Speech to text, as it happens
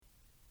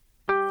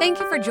Thank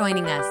you for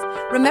joining us.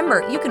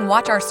 Remember, you can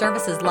watch our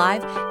services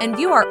live and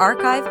view our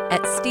archive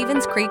at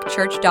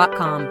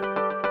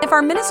StevensCreekChurch.com. If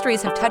our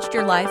ministries have touched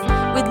your life,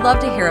 we'd love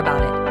to hear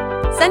about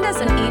it. Send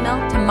us an email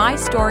to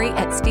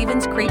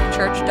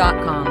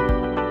mystory@StevensCreekChurch.com.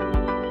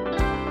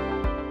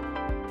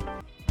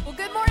 Well,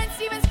 good morning,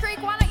 Stevens Creek.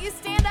 Why don't you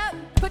stand up,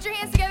 put your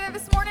hands together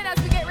this morning as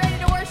we get ready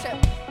to worship.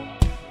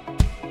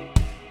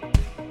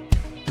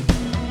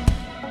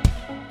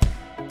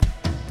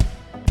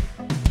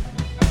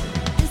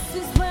 This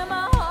is where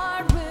my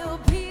heart will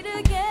beat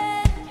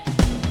again.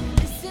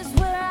 This is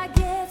where I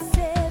get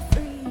set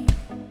free.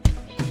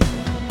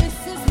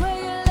 This is where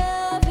your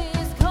love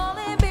is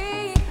calling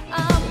me.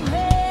 I'm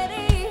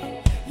ready,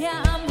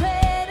 yeah, I'm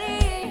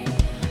ready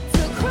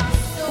to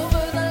cross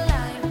over the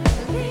line,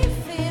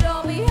 leave it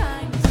all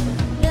behind.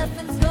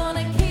 Nothing's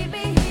gonna keep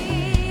me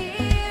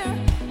here.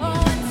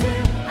 Oh,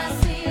 until I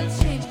see a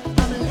change,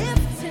 I'm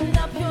lifting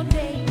up your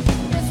name.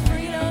 There's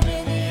freedom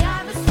in the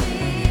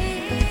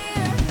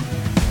atmosphere.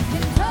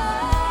 And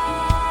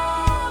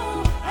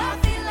oh, I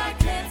feel like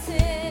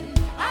dancing,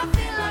 I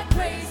feel like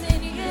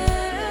praising you.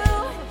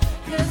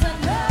 'Cause I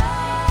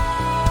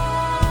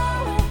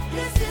know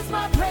this is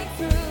my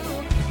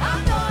breakthrough.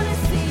 I'm gonna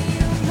see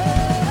you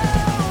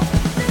move.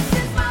 This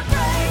is my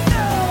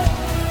breakthrough.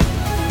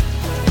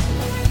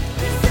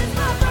 This is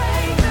my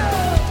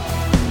breakthrough.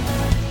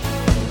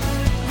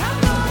 I'm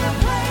gonna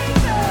break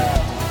through.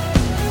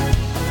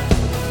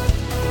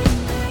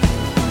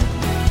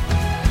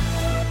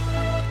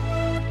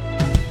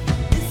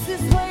 This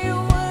is where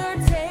your word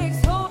takes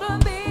hold of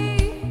me.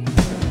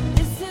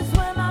 This is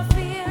where my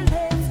fear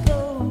lets go.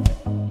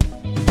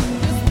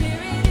 Your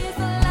spirit is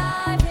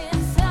alive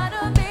inside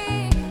of me.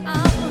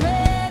 I'm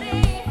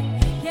ready,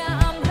 yeah,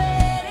 I'm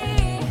ready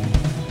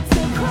to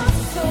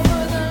cross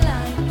over the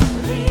line,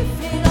 leave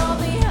it all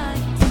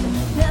behind.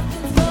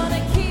 Nothing's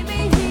gonna keep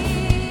me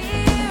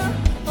here.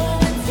 Oh,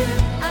 until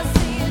I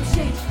see a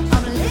change,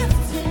 I'm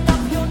lifting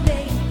up your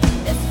name.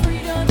 There's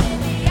freedom in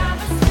the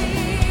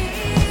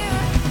atmosphere.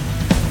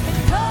 And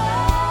oh,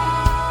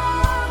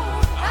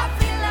 I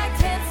feel like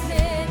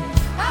dancing,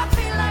 I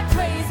feel like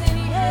praising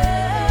you.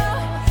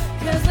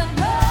 'Cause I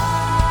know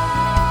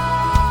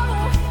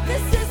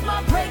this is my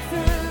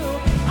breakthrough.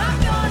 I'm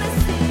gonna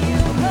see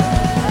you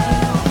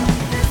move.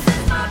 This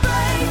is my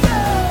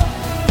breakthrough.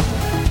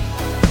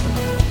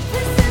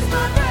 This is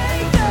my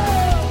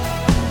breakthrough.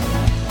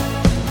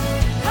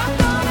 I'm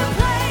gonna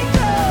break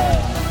through.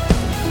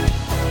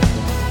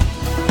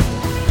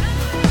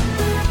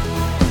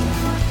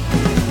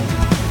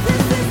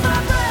 This is my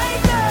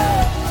breakthrough.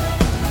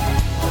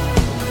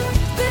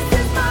 This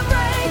is my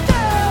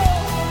breakthrough.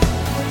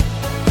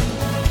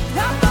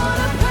 I'm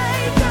gonna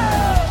break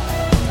through.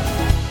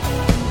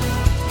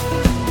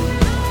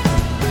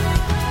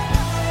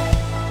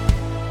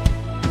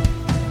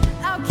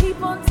 I'll keep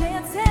on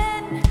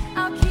dancing,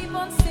 I'll keep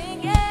on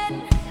singing,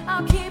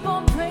 I'll keep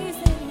on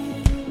praising you.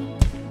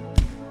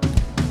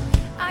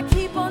 I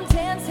keep on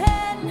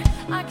dancing,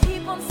 I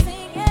keep on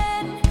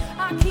singing,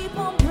 I keep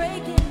on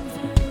breaking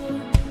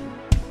through.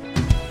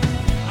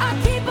 I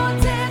keep on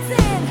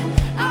dancing,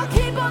 I'll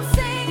keep on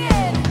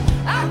singing,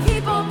 I'll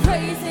keep on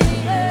praising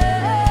you.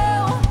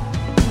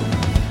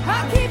 I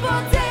keep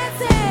on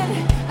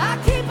dancing, I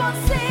keep on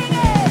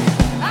singing,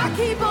 I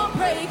keep on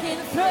breaking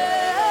through.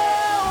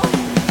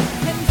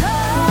 And oh,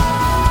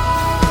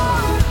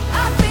 I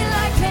feel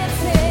like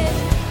dancing,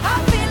 I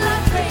feel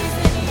like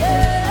praising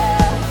you.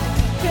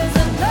 'Cause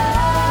I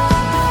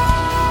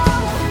know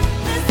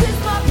this is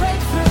my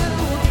breakthrough.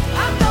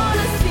 I'm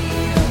gonna see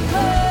you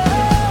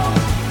move.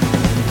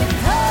 And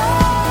oh,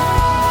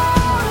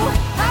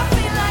 I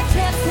feel like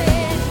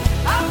dancing,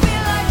 I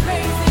feel like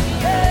praising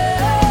you.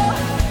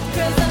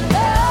 'Cause I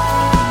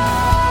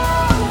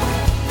know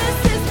this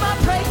is my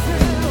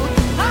breakthrough.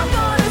 I'm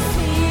gonna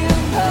see you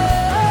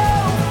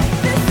move.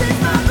 This is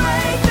my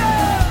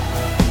breakthrough.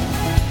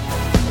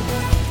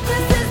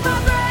 This is my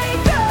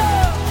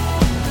breakthrough.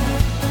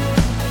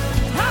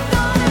 I'm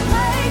gonna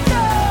break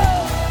through.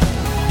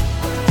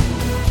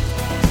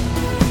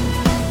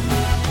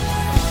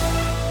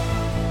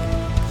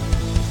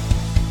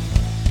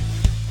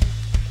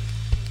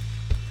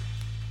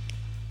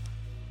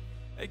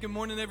 Hey, good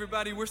morning,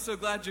 everybody. We're so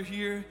glad you're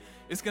here.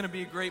 It's going to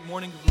be a great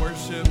morning of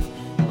worship.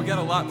 We got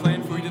a lot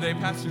planned for you today.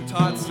 Pastor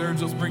Todd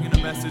Sturgill's bringing a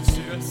message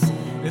to us.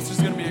 It's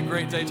just going to be a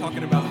great day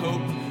talking about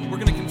hope. We're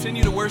going to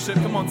continue to worship.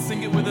 Come on,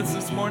 sing it with us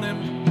this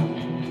morning.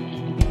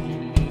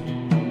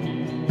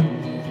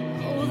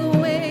 Oh, the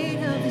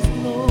weight of His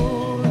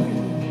glory.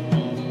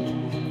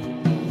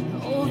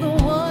 Oh, the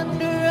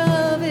wonder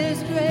of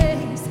His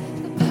grace.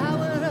 The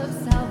power of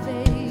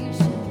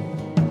salvation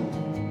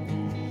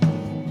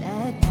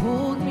that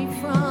pulled me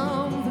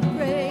from the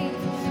grave.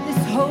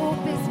 This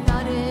hope is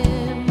not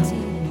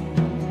empty.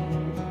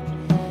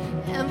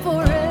 And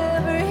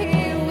forever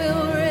He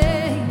will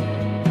reign.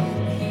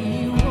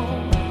 He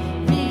won't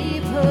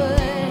be put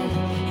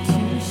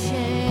to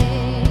shame.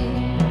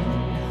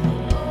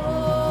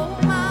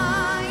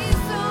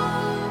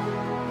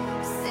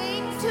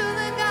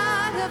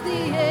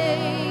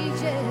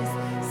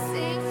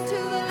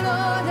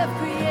 of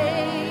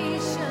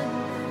creation,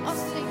 I'll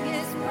sing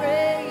His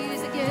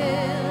praise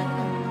again.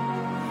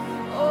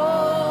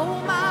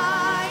 Oh,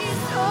 my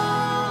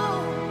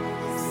soul,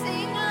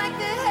 sing like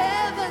the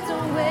heavens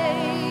are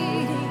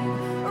waiting,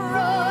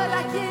 roar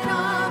like an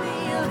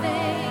army of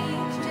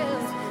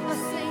angels.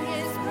 I'll sing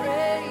His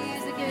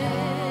praise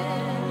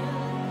again.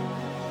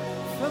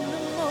 From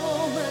the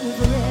moment of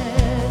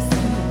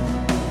rescue,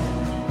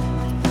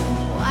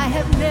 I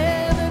have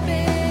never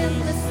been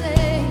the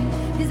same.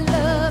 His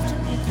love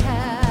took me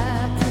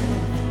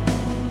captive,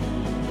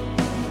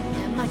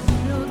 and my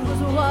guilt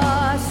was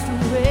washed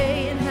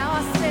away, and now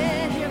I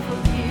stand here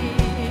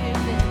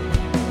forgiven.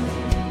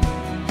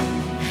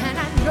 And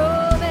I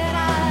know that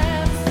I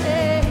am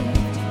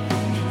saved,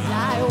 'cause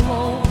I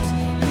won't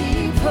be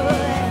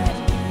put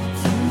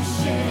to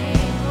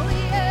shame. Oh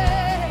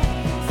yeah.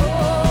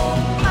 Oh,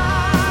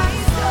 my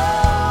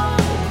soul,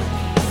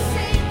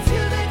 sing to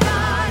the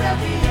God of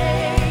the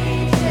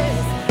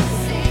ages,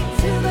 sing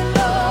to the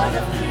Lord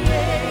of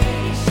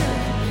creation.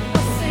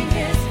 I'll sing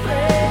His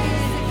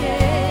praise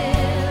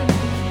again.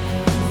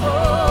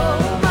 Oh,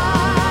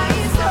 my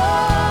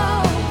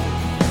soul,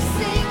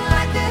 sing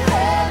like the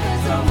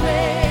heavens are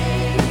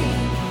waiting,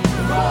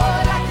 roar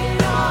like an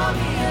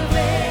army of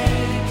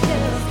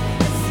angels,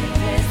 and sing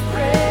His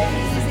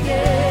praise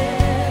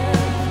again.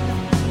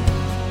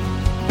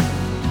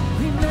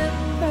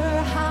 Remember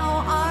how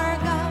our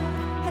God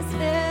has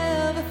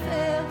never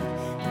failed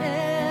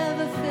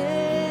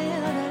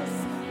us.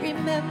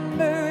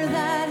 Remember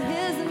that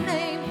His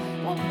name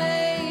will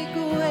make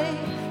a way.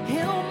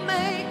 He'll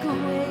make a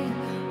way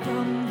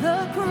from the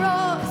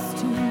cross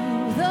to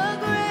the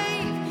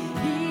grave.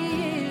 He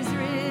is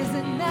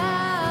risen,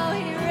 now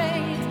He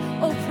reigns.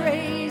 Oh,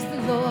 praise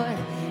the Lord.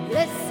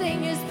 Let's sing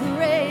His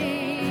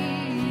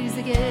praise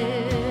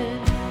again.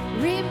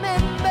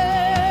 Remember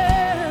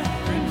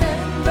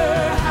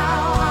how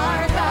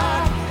our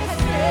God has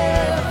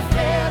never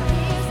failed.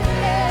 He's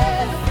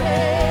never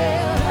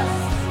failed us.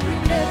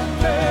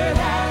 Remember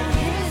that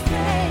His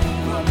name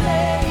will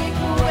make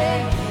a way.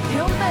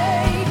 He'll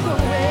make a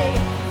way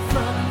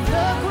from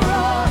the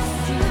cross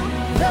to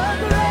the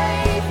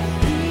grave.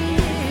 He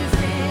is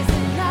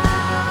risen,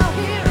 now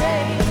He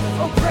reigns.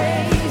 Oh,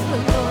 praise the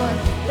Lord.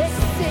 Let's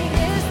sing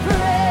His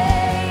praise.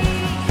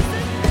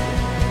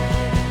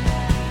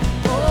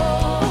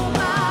 Oh,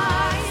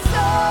 my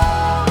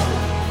soul,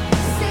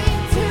 sing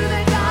to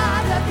the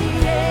God of the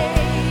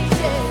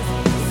ages,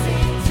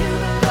 sing to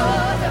the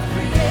Lord of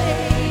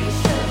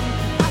creation.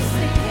 I'll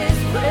sing His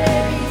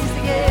praise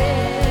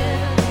again.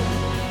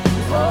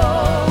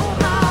 Oh,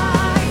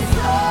 my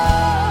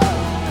soul,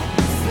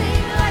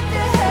 sing like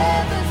the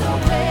heavens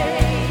are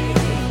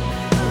waiting,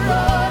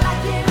 roar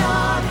like an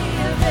army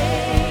of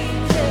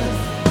angels.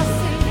 I'll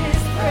sing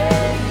His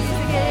praise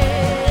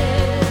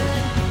again.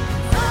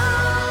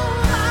 Oh,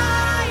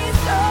 my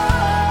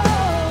soul,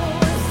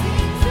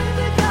 sing to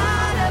the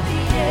God of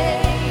the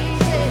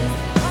ages.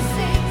 I'll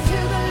sing to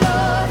the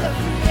Lord of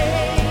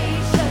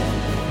creation.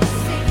 I'll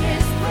sing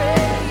His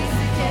praise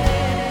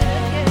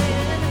again.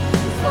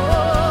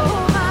 Oh,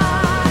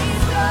 my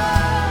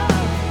soul,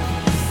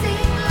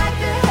 sing like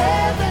the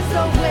heavens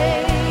are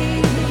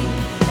waiting,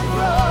 and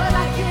roar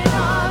like an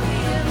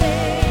army of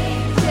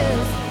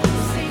angels.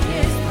 I'll sing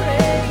His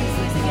praise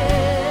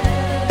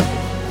again.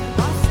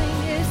 I'll sing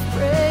His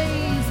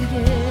praise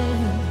again.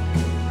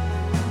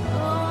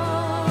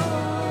 Oh,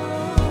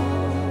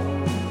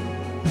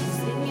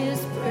 sing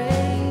His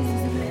praise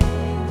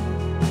again.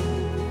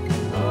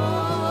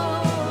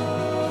 Oh,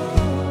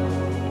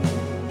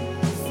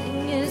 sing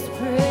His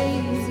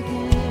praise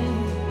again.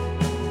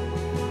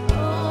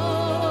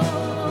 Oh,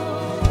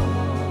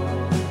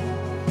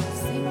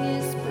 sing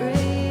His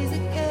praise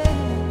again.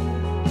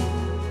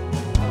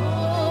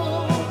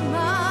 Oh,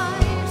 my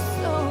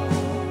soul.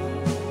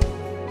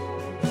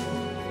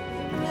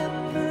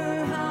 Remember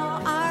how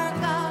our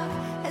God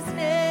has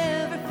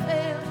never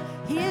failed.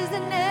 He has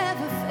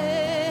never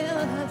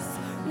failed us.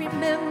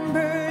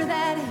 Remember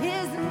that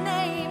His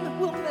name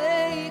will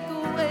make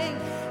a way.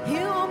 He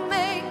will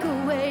make a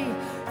way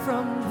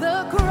from the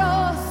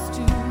cross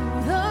to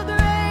the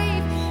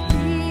grave.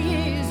 He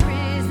is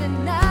risen,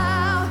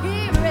 now He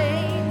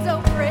reigns.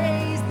 Oh,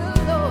 praise the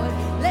Lord.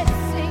 Let's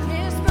sing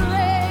His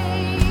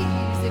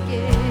praise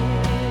again.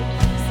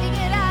 Sing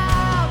it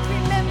out.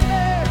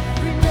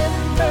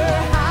 Remember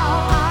how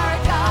our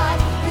God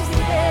has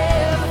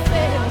never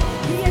failed.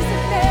 He has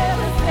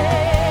never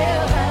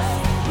failed us.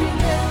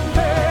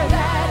 Remember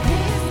that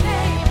His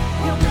name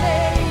will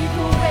make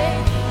a way.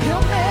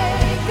 He'll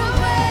make a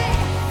way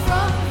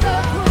from the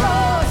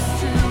cross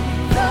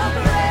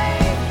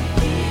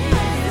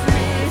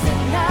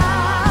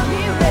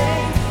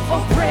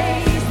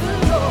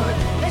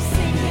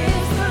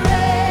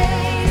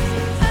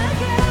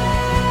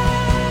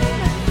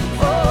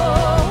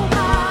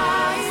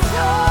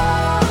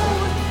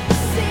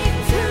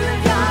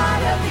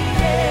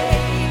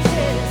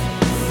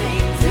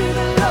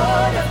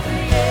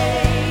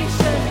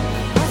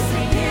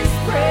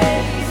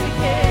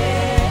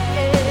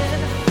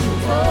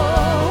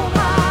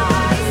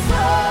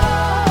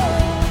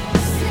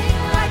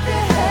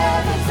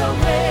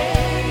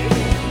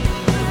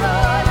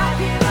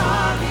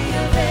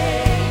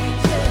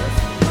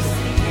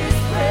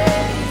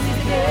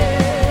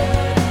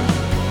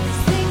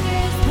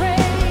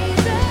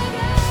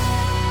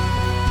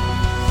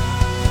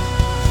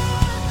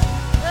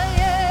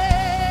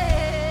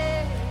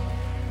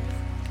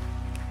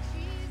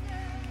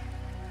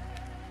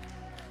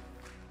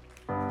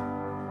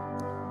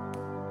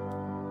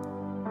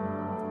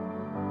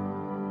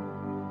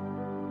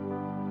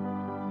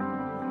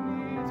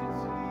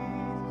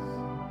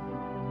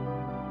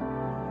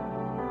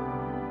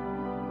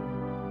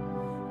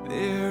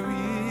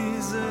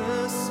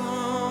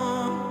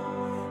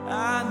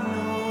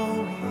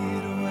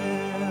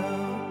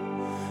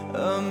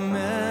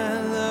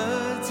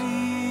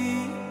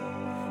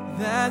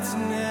that's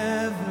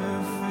never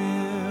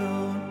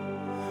failed.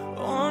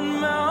 On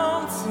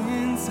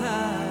mountains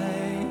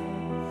high,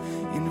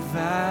 in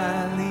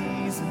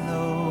valleys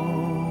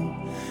low,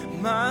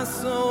 my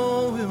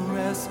soul will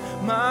rest,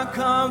 my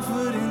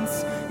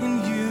confidence in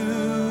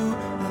you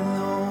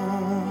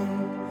alone.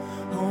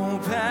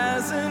 Hope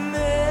has a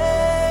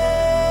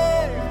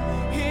name,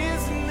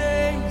 his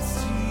name is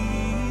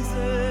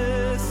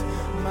Jesus,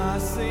 my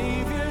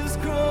Savior's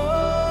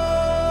cross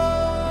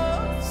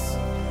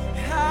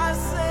has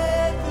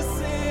set the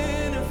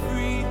sinner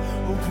free.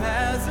 Hope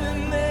has a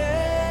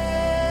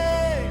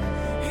name,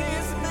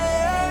 his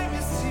name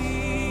is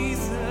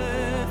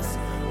Jesus.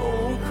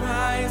 Oh,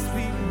 Christ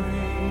be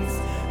praised,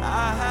 I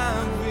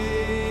have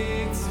victory.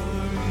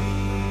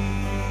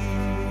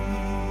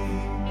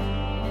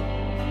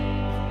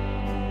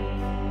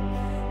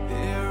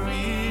 There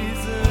is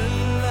a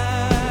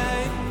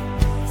light,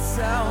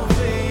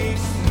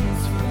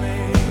 salvation's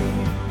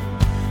flame,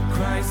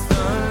 Christ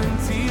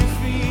undefeated,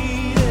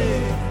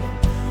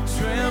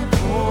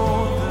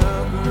 trample the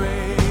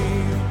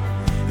grave.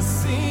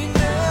 See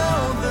now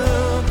the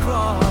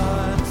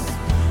cross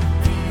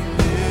be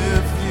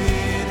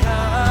lifted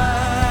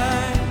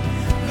high.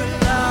 The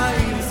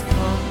light has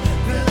come,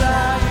 the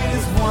light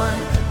is won.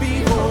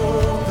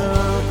 Behold the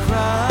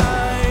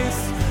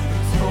Christ.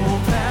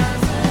 Hope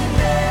has a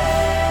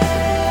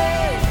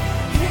name,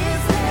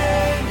 his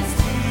name is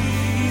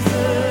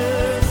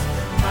Jesus,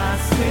 my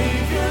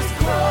Savior's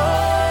cross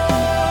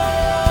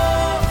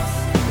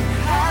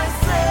has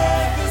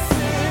set the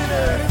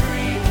sinner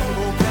free.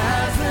 Hope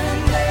has a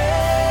name,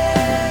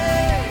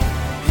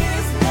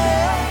 his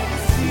name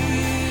is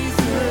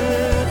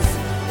Jesus.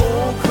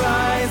 Oh,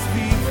 Christ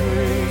be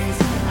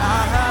praised, I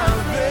have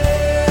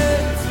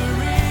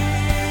victory.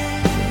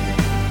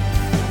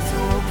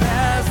 Hope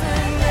has a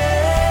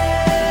name,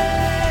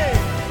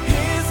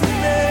 his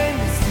name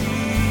is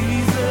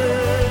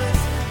Jesus,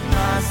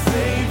 my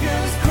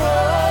Savior's cross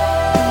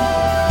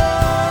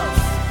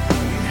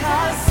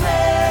has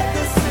set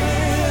the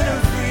sinner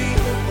free.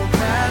 Hope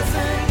has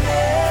a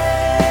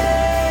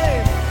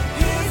name,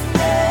 his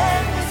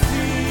name is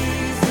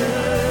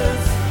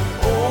Jesus.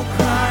 Oh,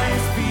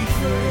 Christ be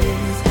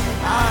praised,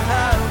 I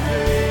have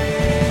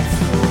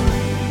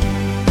victory.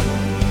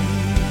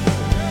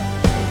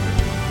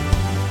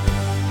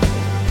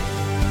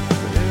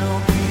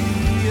 There'll be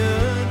a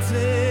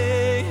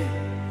day,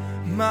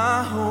 my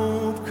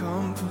hope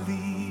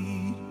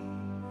complete.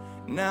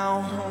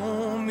 Now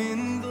home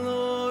in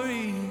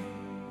glory,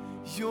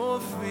 your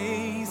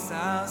face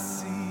I'll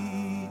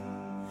see.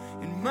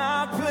 And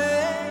my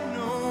pain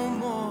no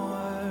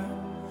more,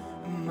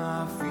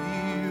 my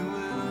fear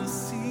will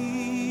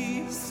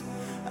cease.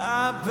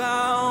 I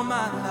bow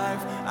my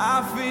life,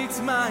 I fix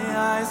my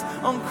eyes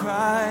on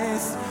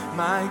Christ,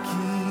 my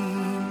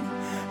King.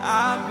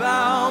 I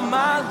bow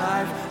my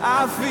life,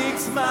 I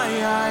fix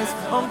my eyes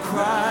on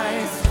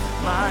Christ,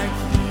 my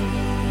King.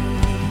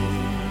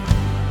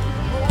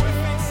 Oh, we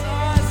fix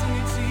eyes on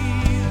you,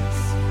 Jesus.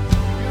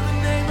 You're the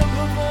name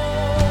above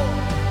all.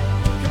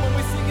 Come on,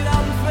 we sing it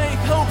out in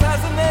faith. Hope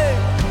has a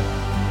name.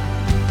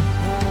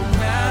 Hope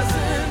has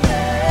a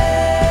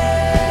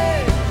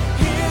name.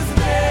 His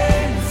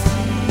name is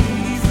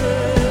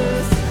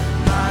Jesus,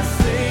 my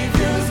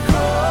Savior's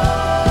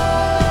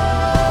cross.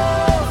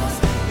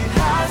 It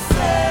has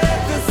set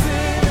the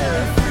sinner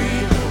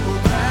free.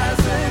 Hope has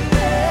a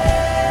name.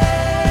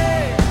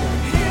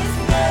 His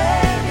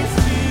name is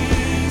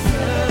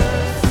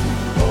Jesus.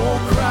 Oh,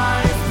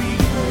 Christ be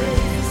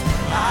praised,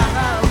 I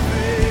have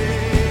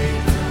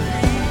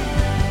victory.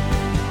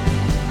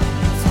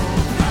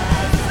 Hope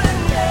has a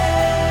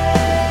name,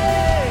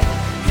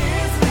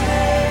 his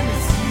name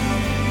is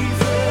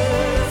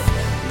Jesus,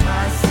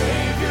 my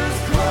Savior's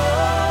cross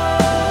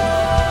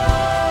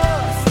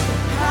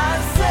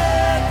has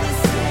set the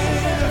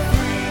sinner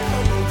free.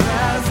 Hope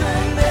has a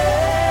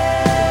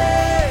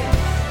name,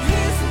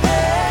 his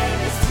name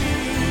is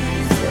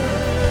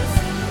Jesus.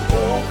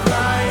 Oh,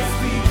 Christ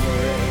be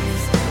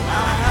praised,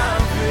 I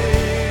have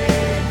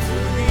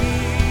victory.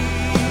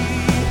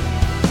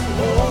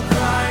 Oh,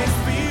 Christ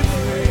be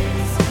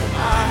praised, I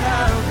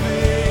have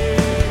victory.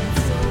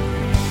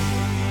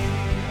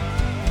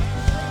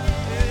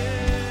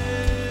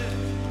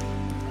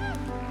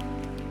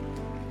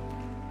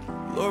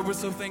 Lord, we're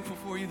so thankful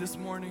for you this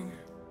morning.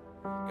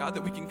 God,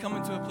 that we can come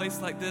into a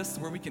place like this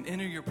where we can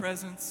enter your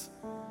presence.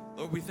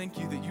 Lord, we thank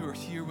you that you are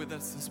here with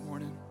us this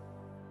morning.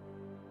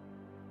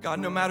 God,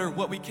 no matter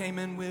what we came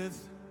in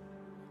with,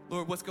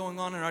 Lord, what's going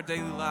on in our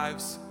daily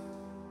lives,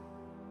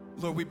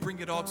 Lord, we bring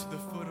it all to the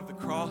foot of the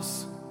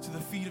cross, to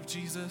the feet of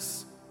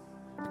Jesus.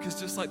 Because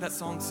just like that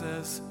song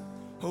says,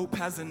 hope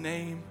has a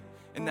name,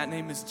 and that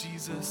name is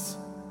Jesus.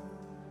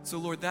 So,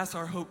 Lord, that's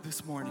our hope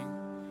this morning,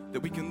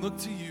 that we can look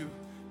to you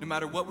no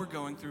matter what we're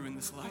going through in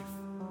this life.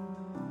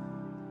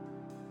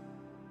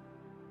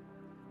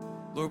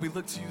 Lord, we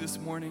look to you this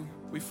morning.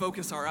 We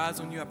focus our eyes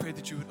on you. I pray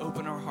that you would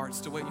open our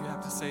hearts to what you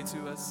have to say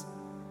to us.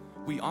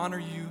 We honor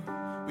you.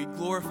 We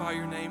glorify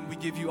your name. We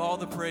give you all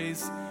the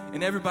praise.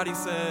 And everybody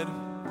said,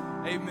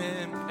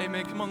 Amen.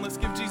 Amen. Come on, let's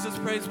give Jesus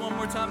praise one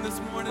more time this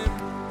morning.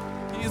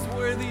 He is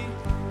worthy.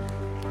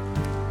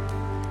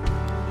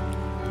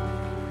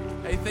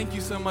 Hey, thank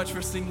you so much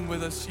for singing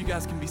with us. You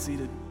guys can be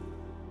seated.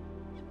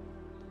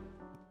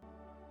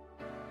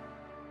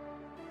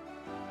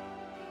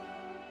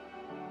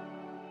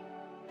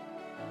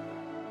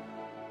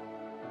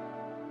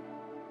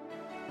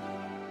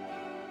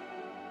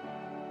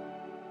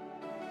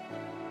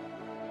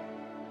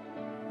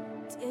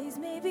 Days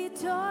may be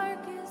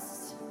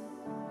darkest,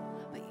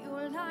 but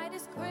your light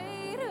is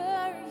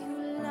greater.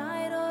 You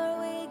light our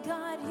way,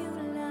 God, you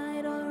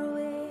light our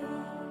way.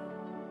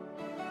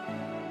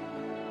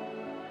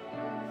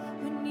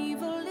 When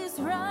evil is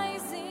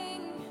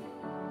rising,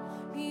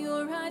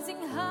 you're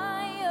rising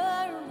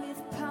higher with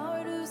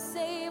power to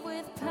save,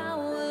 with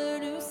power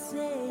to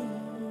save.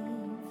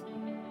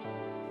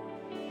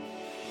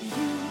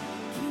 You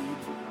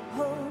keep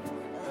hope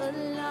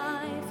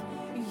alive.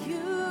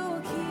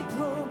 You keep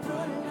hope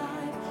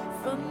alive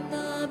from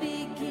the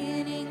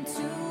beginning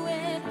to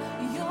end.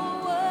 Your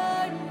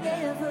word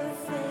never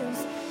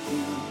fails.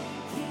 You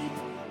keep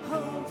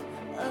hope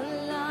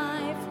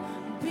alive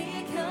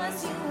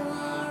because you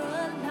are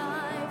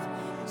alive.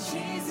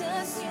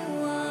 Jesus, you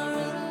are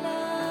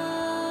alive.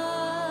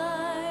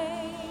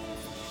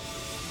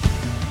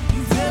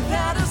 Death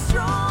had a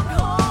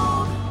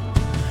stronghold,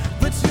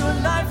 but your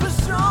life was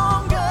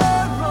stronger.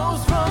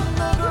 Rose from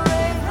the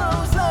grave,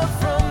 rose up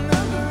from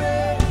the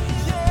grave.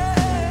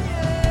 Yeah,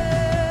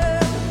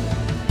 yeah.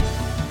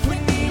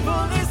 When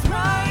evil is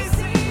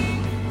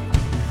rising,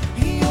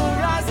 you're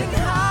rising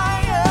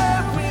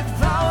higher with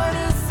power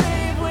to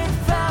save, with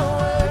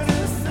power to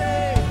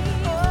save.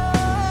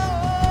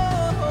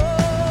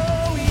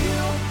 Oh,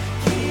 you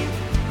keep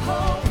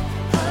hope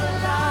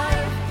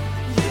alive.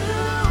 You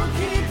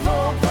keep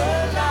hope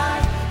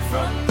alive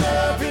from the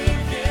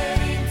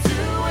beginning to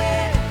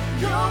end.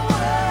 Your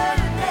word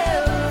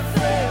never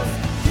fails.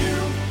 You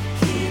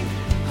keep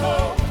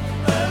hope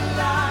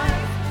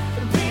alive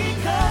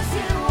because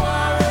you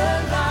are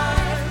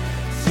alive.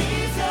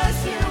 Jesus,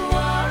 you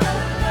are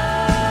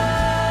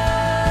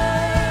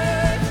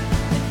alive.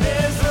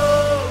 There's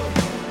hope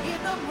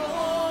in the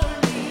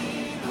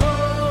morning,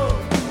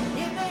 hope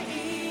in the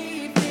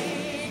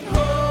evening,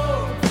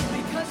 hope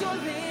because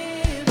you're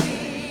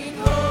living,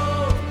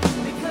 hope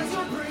because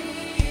you're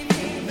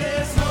breathing.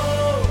 There's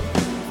hope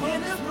when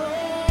there's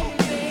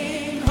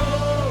broken,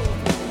 hope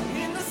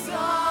in the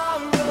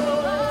sorrow,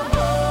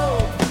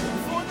 hope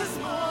for this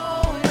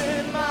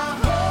moment, my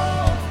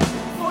hope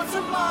for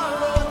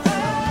tomorrow.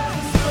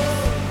 There's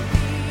hope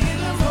in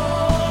the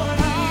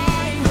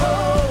morning,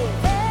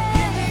 hope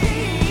in the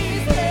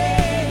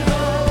evening,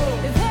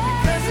 hope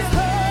because you're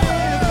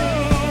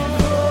living,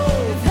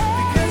 hope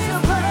because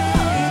you're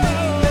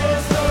breathing.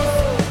 There's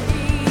hope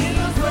in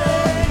the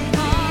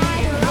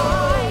breaking,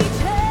 hope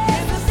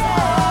in the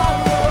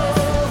sorrow,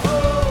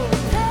 hope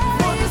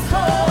for this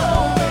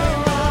moment,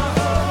 my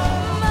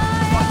hope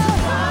for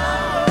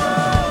tomorrow.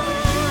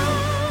 You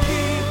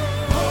keep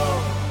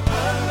hope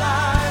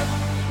alive.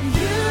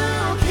 You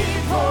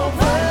keep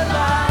hope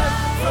alive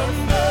from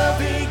the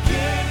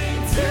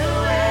beginning to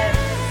end.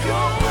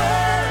 Your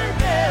word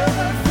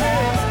never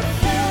fails.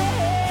 You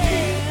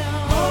keep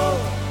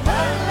hope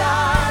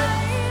alive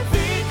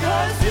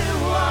because you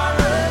are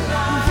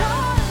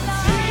alive.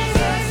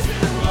 Jesus,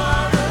 you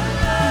are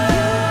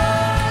alive.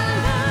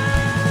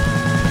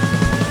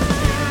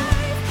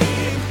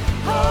 Keep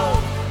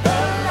hope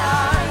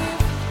alive.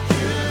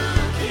 You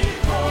keep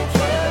hope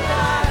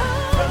alive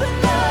from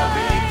the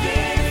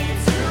beginning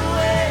to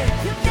end.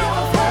 Your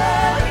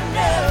word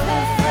never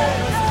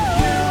fails.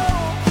 You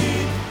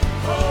keep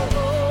hope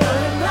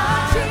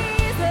alive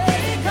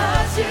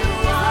because you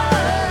are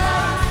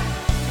alive.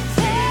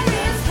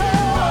 Jesus, you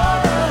are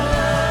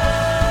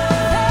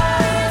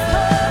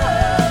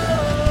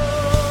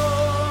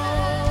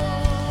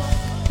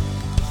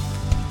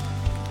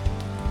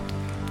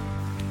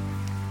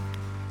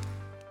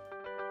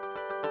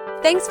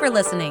Thanks for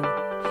listening.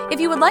 If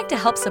you would like to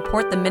help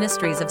support the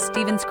ministries of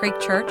Stevens Creek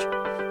Church,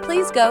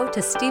 please go to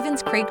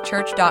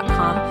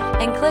StevensCreekChurch.com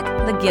and click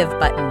the Give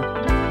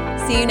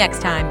button. See you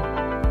next time.